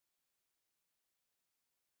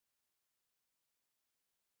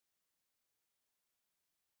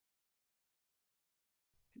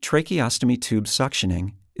Tracheostomy tube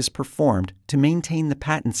suctioning is performed to maintain the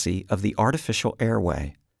patency of the artificial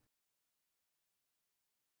airway.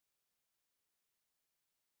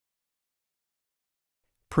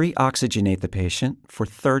 Pre-oxygenate the patient for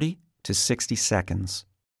 30 to 60 seconds.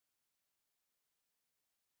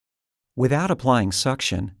 Without applying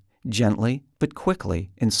suction, gently but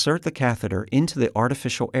quickly insert the catheter into the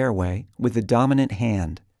artificial airway with the dominant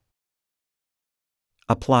hand.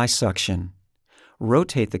 Apply suction.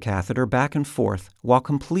 Rotate the catheter back and forth while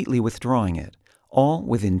completely withdrawing it, all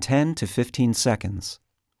within 10 to 15 seconds.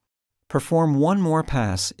 Perform one more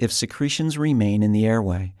pass if secretions remain in the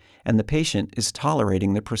airway and the patient is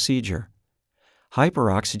tolerating the procedure.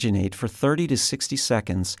 Hyperoxygenate for 30 to 60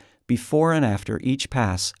 seconds before and after each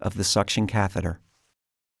pass of the suction catheter.